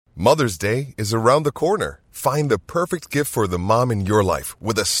Mother's Day is around the corner. Find the perfect gift for the mom in your life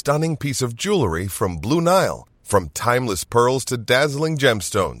with a stunning piece of jewelry from Blue Nile. From timeless pearls to dazzling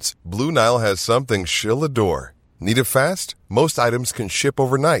gemstones, Blue Nile has something she'll adore. Need it fast? Most items can ship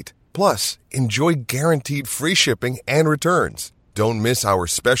overnight. Plus, enjoy guaranteed free shipping and returns. Don't miss our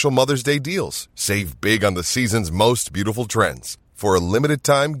special Mother's Day deals. Save big on the season's most beautiful trends. For a limited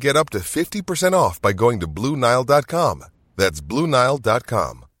time, get up to 50% off by going to BlueNile.com. That's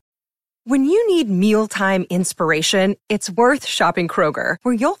BlueNile.com. When you need mealtime inspiration, it's worth shopping Kroger,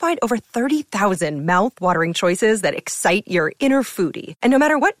 where you'll find over 30,000 mouth-watering choices that excite your inner foodie. And no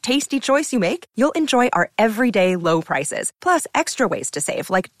matter what tasty choice you make, you'll enjoy our everyday low prices, plus extra ways to save,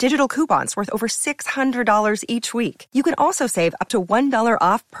 like digital coupons worth over $600 each week. You can also save up to $1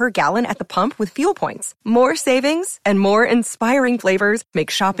 off per gallon at the pump with fuel points. More savings and more inspiring flavors make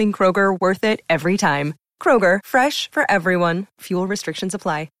shopping Kroger worth it every time. Kroger, fresh for everyone. Fuel restrictions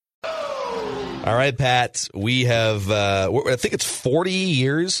apply. All right, Pat, we have, I think it's 40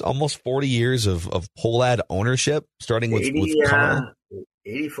 years, almost 40 years of Pohlad ownership, starting with Carl.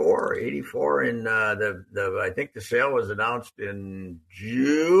 84, and I think the sale was announced in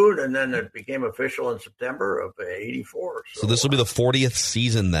June, and then it became official in September of 84. So this will be the 40th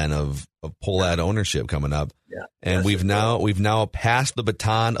season then of Pohlad ownership coming up. Yeah. And we've now passed the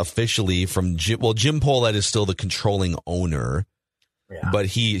baton officially from Jim. Well, Jim Pohlad is still the controlling owner. Yeah. But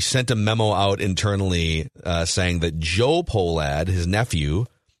he sent a memo out internally saying that Joe Pohlad, his nephew,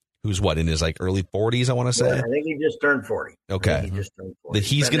 who's in his early 40s, I want to say. Yeah, I think he just turned 40. Okay. He just turned 40. That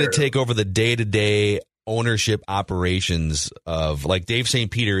he's going to take over the day-to-day ownership operations of, Dave St.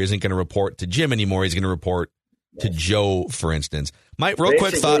 Peter isn't going to report to Jim anymore. He's going to report to Joe, for instance. My real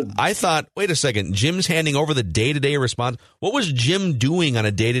quick thought, wait a second, Jim's handing over the day-to-day response. What was Jim doing on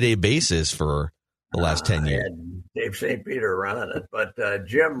a day-to-day basis for the last 10 years? Dave St. Peter running it, but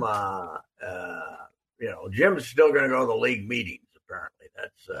Jim, Jim's still going to go to the league meetings. Apparently,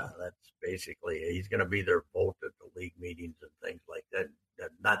 that's basically he's going to be there both at the league meetings and things like that.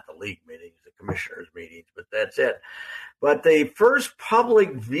 Not the league meetings, the commissioners' meetings, but that's it. But the first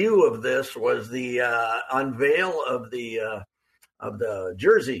public view of this was the unveil of the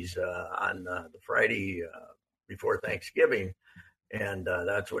jerseys on the Friday before Thanksgiving. And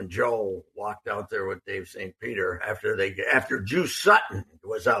that's when Joe walked out there with Dave St. Peter after Juice Sutton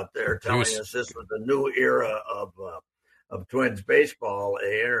was out there telling us this was the new era of Twins baseball.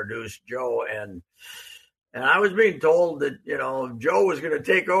 They introduced Joe, and I was being told that Joe was going to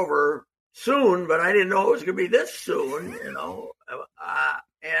take over soon, but I didn't know it was going to be this soon.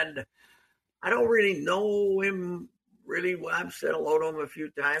 And I don't really know him. Really, I've said hello to him a few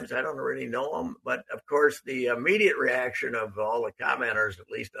times. I don't really know him. But, of course, the immediate reaction of all the commenters, at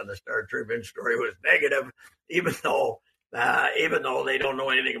least on the Star Tribune story, was negative, even though they don't know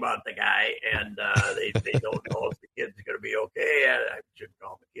anything about the guy and they don't know if the kid's going to be okay. I shouldn't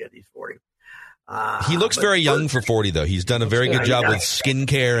call him a kid. He's 40. He looks very young for 40, though. He's done a very good job with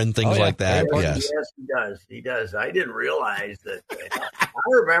skincare and things like that. Yes, he does. I didn't realize that. I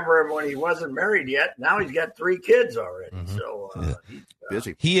remember him when he wasn't married yet. Now he's got 3 kids already. Mm-hmm. So he's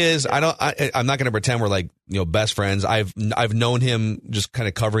busy. He is. I'm not going to pretend we're best friends. I've known him just kind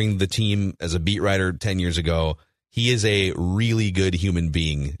of covering the team as a beat writer 10 years ago. He is a really good human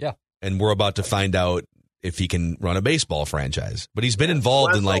being. Yeah, and we're about to find out if he can run a baseball franchise. But he's been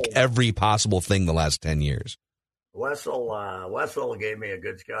involved in every possible thing the last 10 years. Wessel gave me a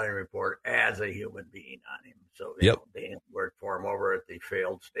good scouting report as a human being on him. So Dan worked for him over at the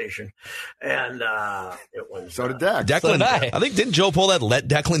failed station, and it was. So did Declan. Declan, so I think didn't Joe Pohlad let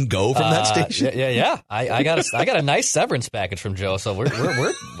Declan go from that station? Yeah. I got a nice severance package from Joe. So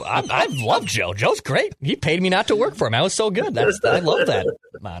I love Joe. Joe's great. He paid me not to work for him. I was so good. I love that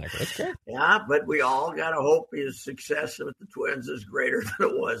moniker. That's great. Yeah, but we all got to hope his success with the Twins is greater than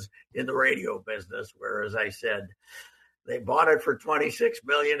it was in the radio business. Where, as I said, they bought it for $26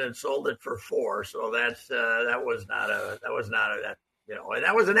 million and sold it for $4 million. So that was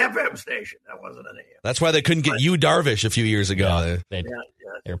an FM station. That wasn't an AM. That's why they couldn't get you Darvish a few years ago. They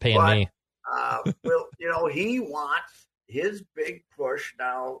were paying me. He wants his big push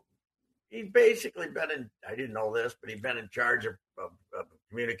now. He's basically been in. I didn't know this, but he's been in charge of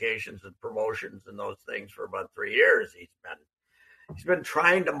communications and promotions and those things for about 3 years. He's been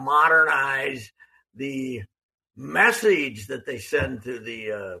trying to modernize the message that they send to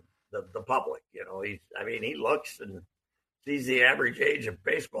the public. He looks and sees the average age of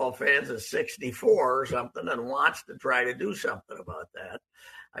baseball fans is 64 or something and wants to try to do something about that.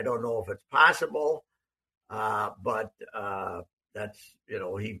 I don't know if it's possible, but that's,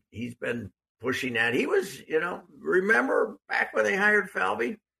 he's been pushing that. He was, remember back when they hired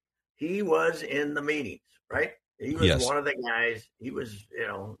Falvey? he was in the meetings, right? He was one of the guys. He was,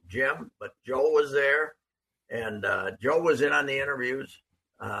 Jim, but Joe was there, and Joe was in on the interviews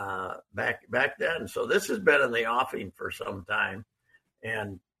back then. So this has been in the offing for some time,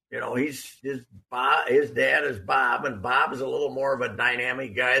 and his dad is Bob, and Bob is a little more of a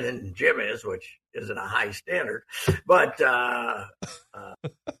dynamic guy than Jim is, which isn't a high standard, but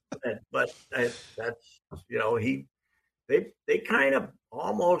that's they kind of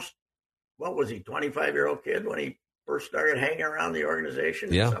almost. What was he, 25-year-old kid when he first started hanging around the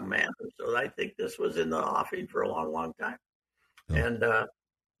organization in some manner? So I think this was in the offing for a long, long time. Oh. And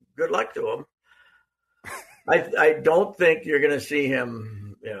good luck to him. I don't think you're going to see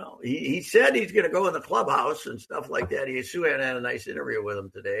him, he said he's going to go in the clubhouse and stuff like that. Souhan had a nice interview with him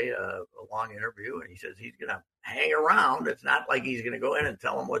today, a long interview, and he says he's going to hang around. It's not like he's going to go in and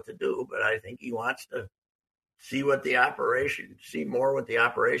tell him what to do, but I think he wants to see more what the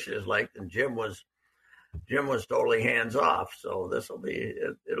operation is like than Jim was. Jim was totally hands off. So it'll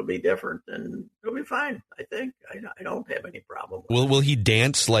be different, and it'll be fine. I think I don't have any problem. Will he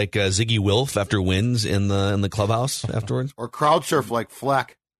dance like Ziggy Wilf after wins in the clubhouse afterwards, or crowd surf like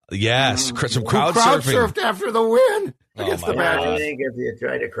Fleck? Yes, some crowd surfing. Surfed after the win against the Badgers. I think if you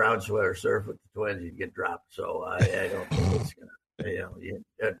try to crowd surf with the Twins, you'd get dropped. So I don't think it's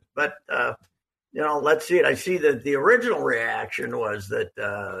gonna. But. Let's see it. I see that the original reaction was that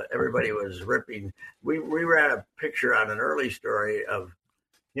everybody was ripping. We ran a picture on an early story of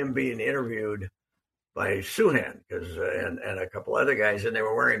him being interviewed by Souhan and a couple other guys, and they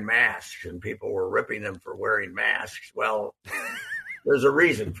were wearing masks, and people were ripping them for wearing masks. Well, there's a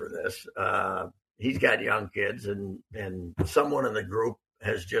reason for this. He's got young kids, and someone in the group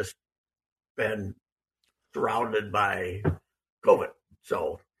has just been surrounded by COVID.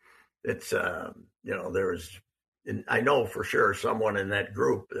 So it's, there was, and I know for sure someone in that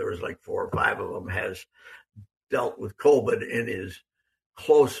group, there was like 4 or 5 of them, has dealt with COVID in his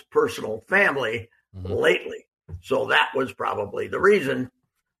close personal family lately. So that was probably the reason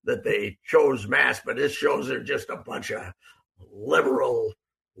that they chose masks. But this shows they're just a bunch of liberal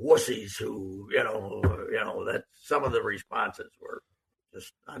wussies who, that some of the responses were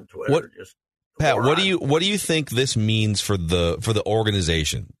just on Twitter. Pat, what do you think this means for the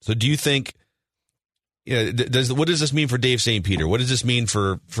organization? So do you think, what does this mean for Dave St. Peter? What does this mean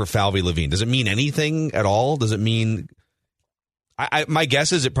for Falvey Levine? Does it mean anything at all? Does it mean, my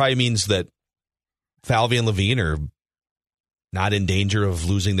guess is it probably means that Falvey and Levine are not in danger of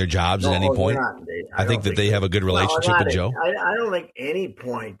losing their jobs at any point. I think that they have a good relationship with Joe. I don't think any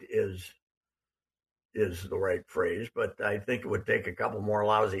point is the right phrase, but I think it would take a couple more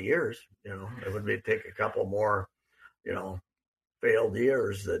lousy years. It would take a couple more, failed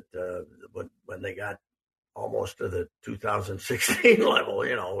years that when they got almost to the 2016 level,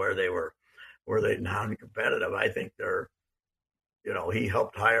 where they non-competitive. I think they're, he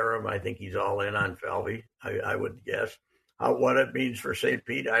helped hire him. I think he's all in on Falvey. I would guess. What it means for St.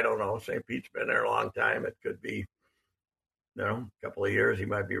 Pete, I don't know. St. Pete's been there a long time. It could be, a couple of years. He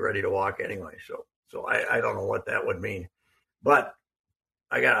might be ready to walk anyway. So I don't know what that would mean, but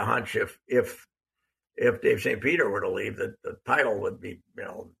I got a hunch if Dave St. Peter were to leave, that the title would be,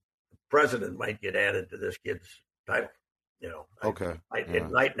 the president might get added to this kid's title. Okay. It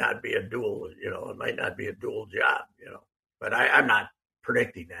might not be a dual, job, but I'm not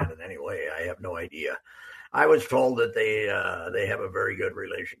predicting that in any way. I have no idea. I was told that they have a very good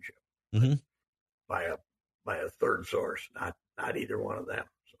relationship by a third source, not either one of them.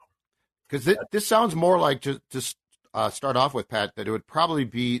 Because this sounds more like, just start off with, Pat, that it would probably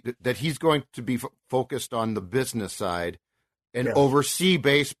be that he's going to be focused on the business side and oversee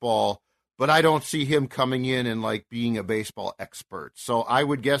baseball, but I don't see him coming in and being a baseball expert. So I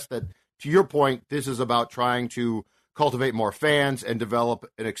would guess that, to your point, this is about trying to cultivate more fans and develop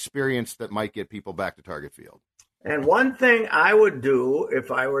an experience that might get people back to Target Field. And one thing I would do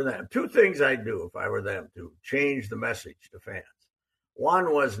if I were them, 2 things I'd do if I were them to change the message to fans.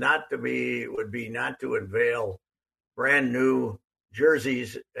 One was not to unveil brand new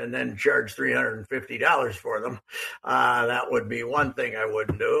jerseys and then charge $350 for them. That would be one thing I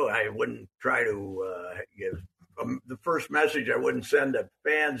wouldn't do. I wouldn't try to give the first message I wouldn't send to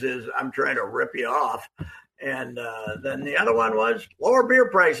fans is I'm trying to rip you off. And then the other one was lower beer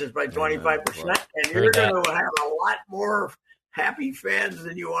prices by 25%. And you're going to have a lot more happy fans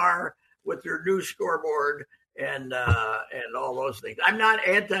than you are with your new scoreboard and all those things. I'm not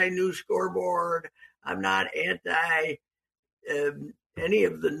anti-new scoreboard. I'm not anti any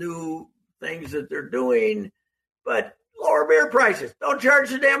of the new things that they're doing, but lower beer prices. Don't charge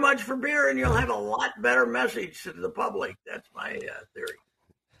so damn much for beer, and you'll have a lot better message to the public. That's my theory.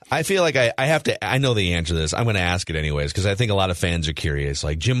 I feel like I have to. I know the answer to this. I'm going to ask it anyways because I think a lot of fans are curious.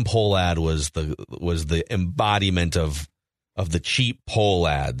 Like Jim Pohlad was the embodiment of the cheap poll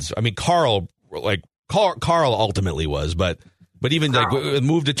ads. I mean, Carl ultimately was, but even like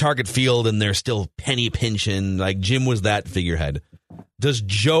moved to Target Field and they're still penny pinching. Like Jim was that figurehead. Does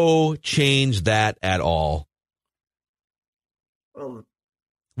Joe change that at all? Well,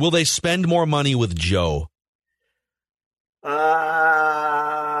 will they spend more money with Joe?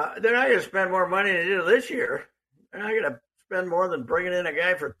 They're not going to spend more money than they did this year. They're not going to spend more than bringing in a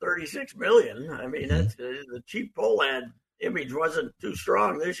guy for $36 million. I mean, that's the cheap poll ad image wasn't too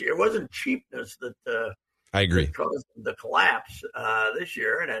strong this year. It wasn't cheapness that I agree that caused the collapse this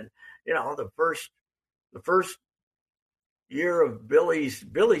year. And then the first year of Billy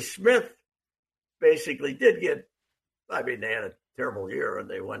Smith basically did get. I mean, they had a terrible year and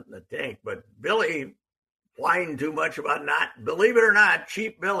they went in the tank. But Billy whined too much about believe it or not,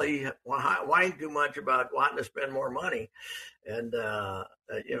 cheap Billy whined too much about wanting to spend more money. And,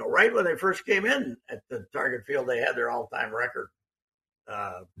 right when they first came in at the Target Field, they had their all-time record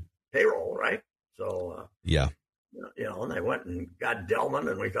payroll, right? So, yeah. And they went and got Delman,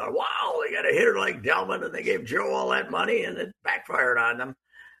 and we thought, wow, they got a hitter like Delman, and they gave Joe all that money, and it backfired on them.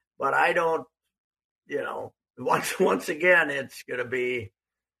 But I don't, once again, it's going to be,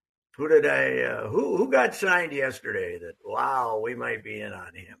 who got signed yesterday that, wow, we might be in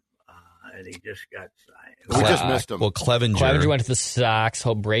on him. And he just got signed. We just missed him. Well, Clevenger went to the Sox.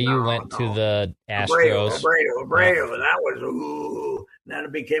 Abreu went to the Astros. Abreu. That was, ooh. Then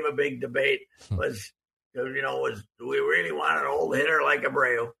it became a big debate. Was do we really want an old hitter like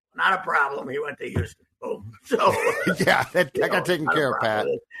Abreu? Not a problem. He went to Houston. Boom. So yeah, that got taken care of, Pat.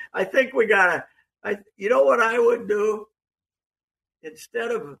 I think we gotta. You know what I would do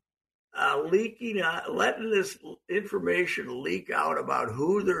instead of leaking out, letting this information leak out about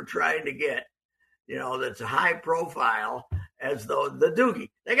who they're trying to get. That's high profile, as though the Doogie.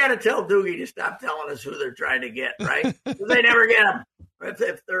 They got to tell Doogie to stop telling us who they're trying to get, right? Because they never get them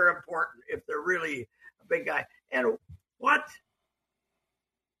if they're important, if they're really a big guy. And what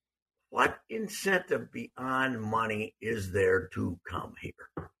incentive beyond money is there to come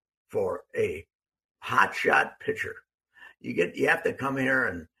here for a hotshot pitcher? You have to come here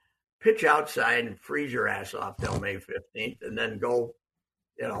and pitch outside and freeze your ass off till May 15th, and then go,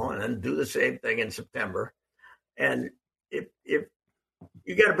 and then do the same thing in September. And if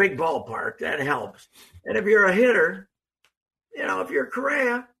you got a big ballpark, that helps. And if you're a hitter, if you're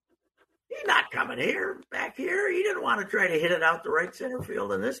Correa, he's not coming back here. He didn't want to try to hit it out the right center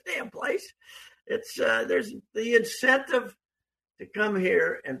field in this damn place. It's there's the incentive to come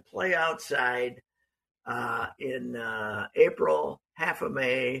here and play outside in April, half of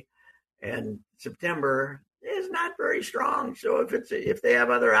May, and September is not very strong. So if they have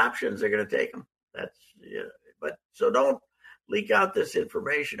other options, they're going to take them. But so don't leak out this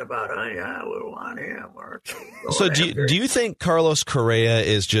information about we want him. So do you think Carlos Correa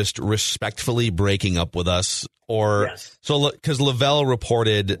is just respectfully breaking up with us, or yes? So because Lavelle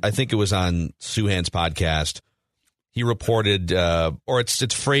reported, I think it was on Suhan's podcast. He reported, or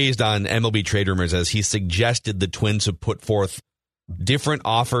it's phrased on MLB Trade Rumors as he suggested the Twins have put forth different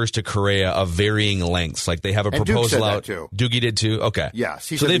offers to Correa of varying lengths. Like they have a proposal out. Doogie did too. Okay. Yes.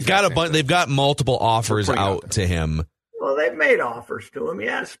 So they've got they've got multiple offers out to him. Well, they've made offers to him,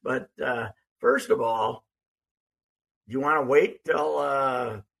 yes. But first of all, you want to wait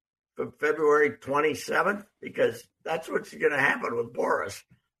till February 27th? Because that's what's going to happen with Boris.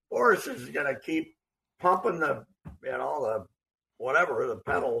 Boris is going to keep pumping the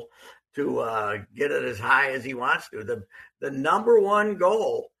pedal to get it as high as he wants to. The number one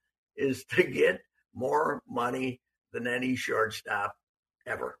goal is to get more money than any shortstop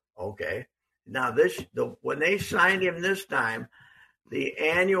ever. Okay. Now when they signed him this time, the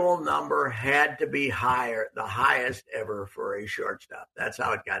annual number had to be higher, the highest ever for a shortstop. That's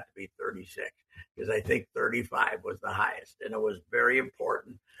how it got to be 36, because I think 35 was the highest. And it was very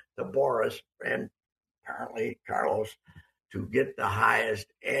important to Boris and apparently Carlos to get the highest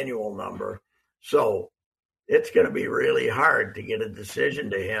annual number. So it's going to be really hard to get a decision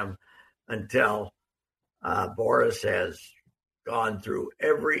to him until Boris has gone through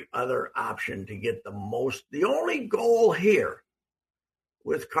every other option to get the most. The only goal here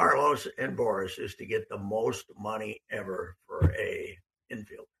with Carlos and Boris is to get the most money ever for a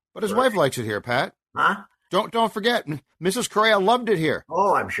infielder. But his wife likes it here, Pat. Huh? Don't forget, Mrs. Correa loved it here.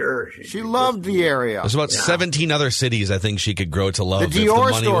 Oh, I'm sure. She loved the area. There's about 17 other cities I think she could grow to love. The Dior if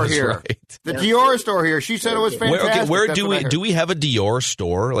the money store was here. Right. The Dior store here. She said it was fantastic. Where do we have a Dior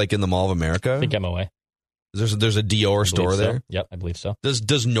store like in the Mall of America? I think MOA. There's a Dior store there. So. Yep, I believe so. Does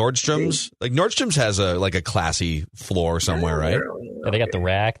Nordstrom's Nordstrom's has a classy floor somewhere, right? Yeah, they got the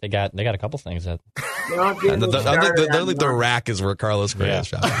rack. They got a couple things that. The rack is where Carlos Correa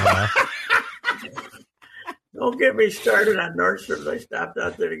shops. Don't get me started on Nordstrom's. I stopped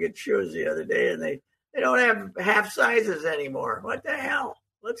out there to get shoes the other day, and they don't have half sizes anymore. What the hell?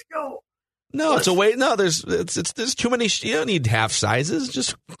 Let's go. No, it's a way. No, there's too many. You don't need half sizes.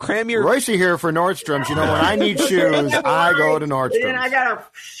 Just cram your. Royce here for Nordstrom's. You know, when I need shoes, I go to Nordstrom's. And I got a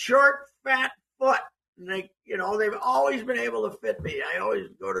short, fat foot. And they've always been able to fit me. I always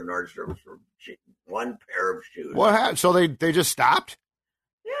go to Nordstrom's for one pair of shoes. What happened? So they just stopped?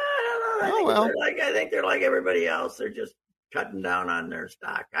 Yeah, I don't know. I think they're like everybody else. They're just cutting down on their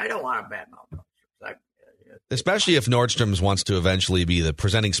stock. I don't want to badmouth Nordstrom's. Especially if Nordstrom's wants to eventually be the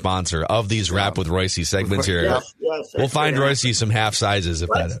presenting sponsor of these Rap with Royce segments here. Yes, we'll find Royce some half sizes.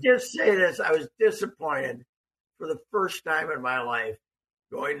 Let's just say this. I was disappointed for the first time in my life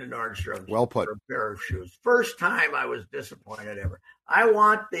going to Nordstrom's for a pair of shoes. First time I was disappointed ever. I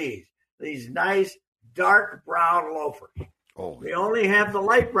want these nice dark brown loafers. Oh. We only have the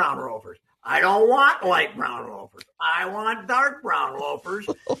light brown loafers. I don't want light brown loafers. I want dark brown loafers,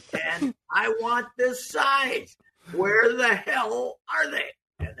 and I want this size. Where the hell are they?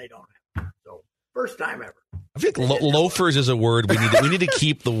 And they don't have them. So first time ever. I think loafers is a word we need to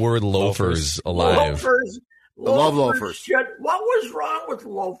keep the word loafers alive. Loafers. I love loafers. What was wrong with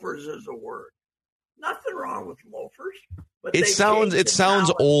loafers as a word? Nothing wrong with loafers. But it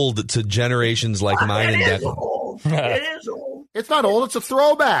sounds old to generations like mine and Declan. It is old. It's not old. It's a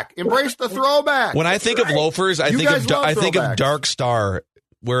throwback. Embrace the throwback. When I think of loafers, I think of Dark Star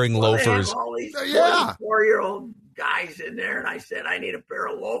wearing loafers. They have all these 4-year-old guys in there, and I said I need a pair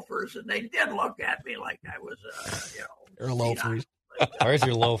of loafers, and they did look at me like I was, They're loafers. Where's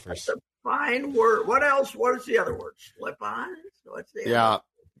your loafers? That's a fine word. What else? What is the other word? Slip-ons? What's the other?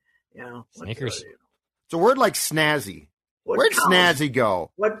 Sneakers. It's a word like snazzy. Where'd snazzy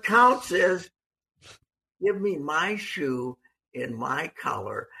go? What counts is give me my shoe in my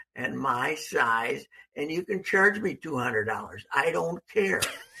color and my size, and you can charge me $200. I don't care.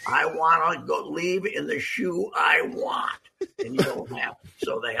 I want to go leave in the shoe I want, and you don't have it.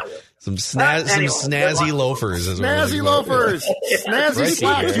 So they have it. Some snazzy loafers. Snazzy loafers. Snazzy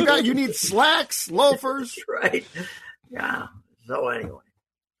slacks. You need slacks, loafers. Right. Yeah. So anyway,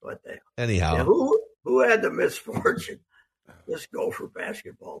 what the hell? Anyhow. Now, who had the misfortune? This Gopher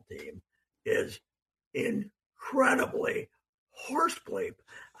basketball team is incredibly horseplay.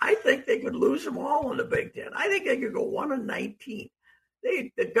 I think they could lose them all in the Big Ten. I think they could go 1-19.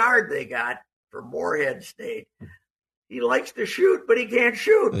 The guard they got for Morehead State, he likes to shoot, but he can't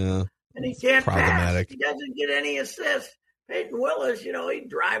shoot. Yeah, and he can't pass. He doesn't get any assists. Peyton Willis, he'd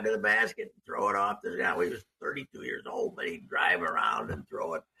drive to the basket and throw it off. He was 32 years old, but he'd drive around and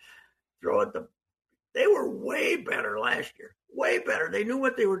throw it. They were way better last year. Way better. They knew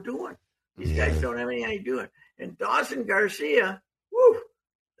what they were doing. These guys don't have any idea doing. And Dawson Garcia,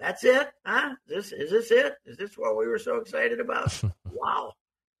 that's it, huh? Is this it? Is this what we were so excited about? Wow.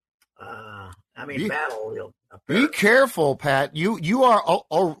 Battle. Be careful, Pat. You are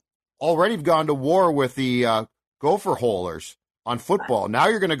already gone to war with the Gopher Holers on football. Now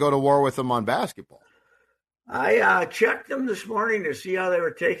you're going to go to war with them on basketball. I checked them this morning to see how they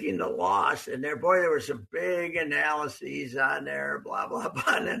were taking the loss, and there were some big analyses on there, blah, blah,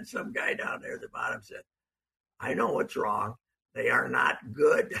 blah. And then some guy down there at the bottom said, I know what's wrong. They are not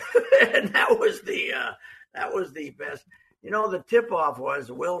good. And that was the best. The tip-off was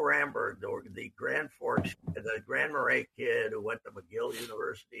Will Ramberg, the Grand Forks, the Grand Marais kid who went to McGill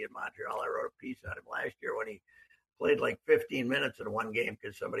University in Montreal. I wrote a piece on him last year when he played like 15 minutes in one game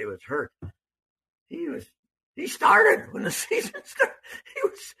because somebody was hurt. He started when the season started.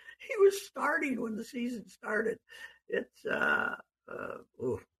 He was starting when the season started. It's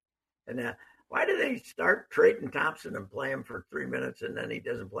why do they start Trayton Thompson and play him for 3 minutes and then he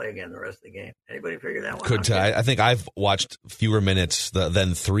doesn't play again the rest of the game? Anybody figure that one out? I think I've watched fewer minutes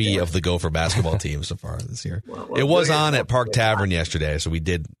than three of the Gopher basketball teams so far this year. Well, it was on at Park Tavern yesterday, so we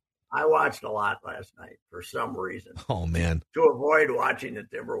did. I watched a lot last night for some reason. Oh, man. To avoid watching the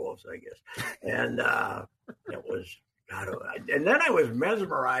Timberwolves, I guess. And it was, and then I was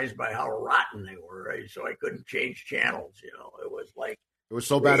mesmerized by how rotten they were, right? So I couldn't change channels, It was like. It was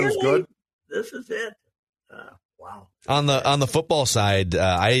so bad it was good? This is it. Wow. On the football side,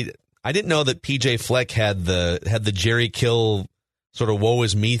 I didn't know that PJ Fleck had the Jerry Kill sort of woe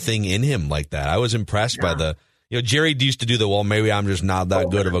is me thing in him like that. I was impressed by Jerry used to do maybe I'm just not that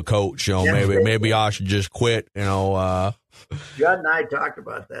good of a coach. Maybe I should just quit. Judd and I talked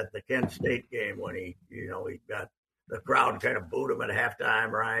about that, the Kent State game when he got the crowd kind of booed him at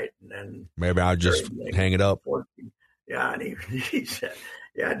halftime, right? And then maybe I'll just hang it up. Yeah, and he said,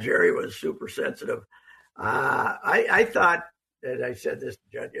 Jerry was super sensitive. I thought, and I said this to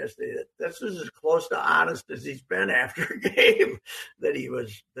Judd yesterday, that this is as close to honest as he's been after a game.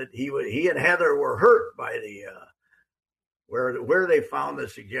 He and Heather were hurt by the where they found the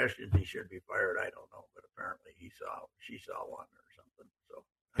suggestions he should be fired. I don't know, but apparently she saw one or something. So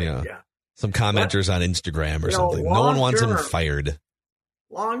yeah. Some commenters on Instagram or something. No one wants him fired.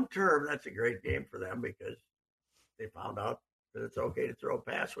 Long term, that's a great game for them because they found out that it's okay to throw a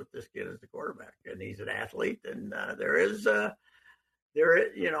pass with this kid as the quarterback, and he's an athlete. And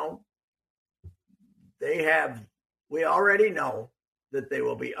we already know that they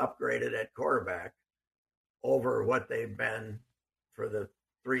will be upgraded at quarterback over what they've been for the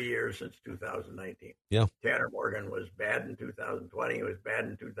 3 years since 2019. Yeah. Tanner Morgan was bad in 2020. He was bad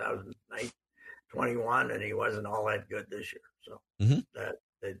in 2021, and he wasn't all that good this year. So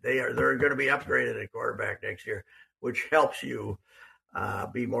they're going to be upgraded at quarterback next year, which helps you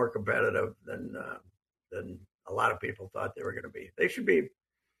be more competitive than a lot of people thought they were going to be. They should be,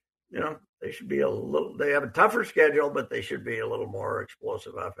 a little. They have a tougher schedule, but they should be a little more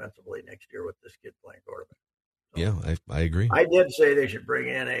explosive offensively next year with this kid playing quarterback. So, yeah, I agree. I did say they should bring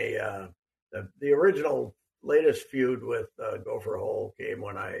in the original latest feud with Gopher Hole came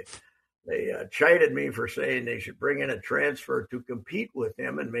when they chided me for saying they should bring in a transfer to compete with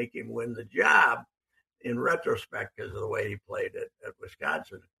him and make him win the job in retrospect because of the way he played at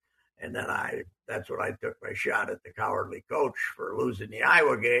Wisconsin. And then that's when I took my shot at the cowardly coach for losing the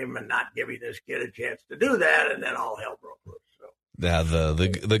Iowa game and not giving this kid a chance to do that. And then all hell broke loose. So yeah,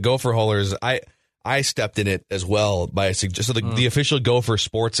 the Gopher Holers, I stepped in it as well by a suggestion. So the official Gopher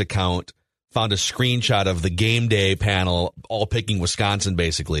Sports account found a screenshot of the game day panel, all picking Wisconsin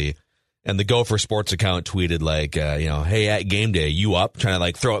basically. And the Gopher Sports account tweeted hey, at game day, you up? Trying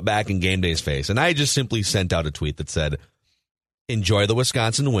to throw it back in game day's face. And I just simply sent out a tweet that said, enjoy the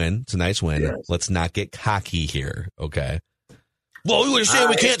Wisconsin win. It's a nice win. Yes. Let's not get cocky here. Okay. Well, you were saying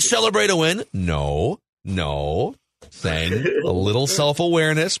we can't celebrate a win? No. Saying a little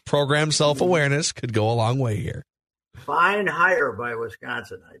self-awareness, program self-awareness could go a long way here. Fine hire by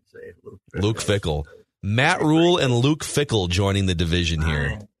Wisconsin, I'd say. Luke Fickell. Matt Rule and Luke Fickell joining the division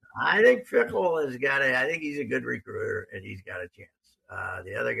here. I think Fickell I think he's a good recruiter, and he's got a chance.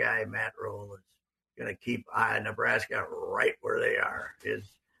 The other guy, Matt Rule, is going to keep Nebraska right where they are.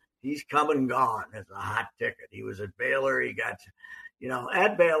 He's come and gone as a hot ticket. He was at Baylor. He got,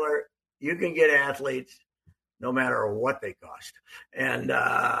 at Baylor, you can get athletes no matter what they cost. And,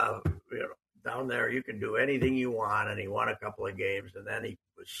 down there, you can do anything you want. And he won a couple of games. And then he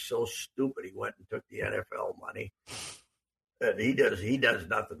was so stupid, he went and took the NFL money. And he does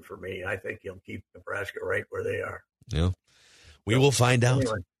nothing for me. I think he'll keep Nebraska right where they are. Yeah. We will find out.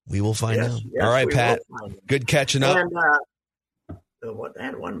 Anyway. We will find out. Yes, all right, Pat. Good catching up. And I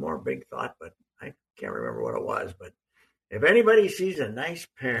had one more big thought, but I can't remember what it was. But if anybody sees a nice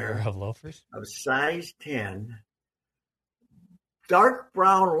pair of loafers of size 10, dark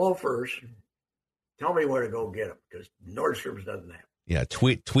brown loafers, tell me where to go get them because Nordstrom's doesn't have them. Yeah,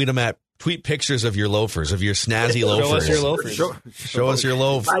 tweet them tweet pictures of your loafers, of your snazzy loafers. Show us your loafers. Show us your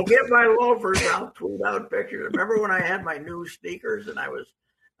loaf. I get my loafers, I'll tweet out pictures. Remember when I had my new sneakers and I was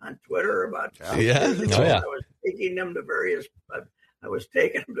on Twitter about I was taking them to various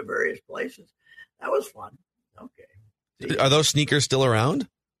places. That was fun. Okay. See? Are those sneakers still around?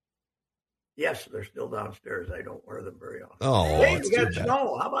 Yes, they're still downstairs. I don't wear them very often. Oh, hey, we got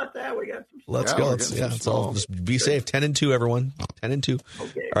snow. How about that? We got some snow. Let's go. Let's all just be safe. 10-2, everyone. 10-2.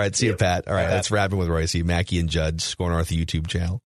 Okay. All right. See you, Pat. All right. That's Rapping with Royce, Mackey and Judd, Score North YouTube channel.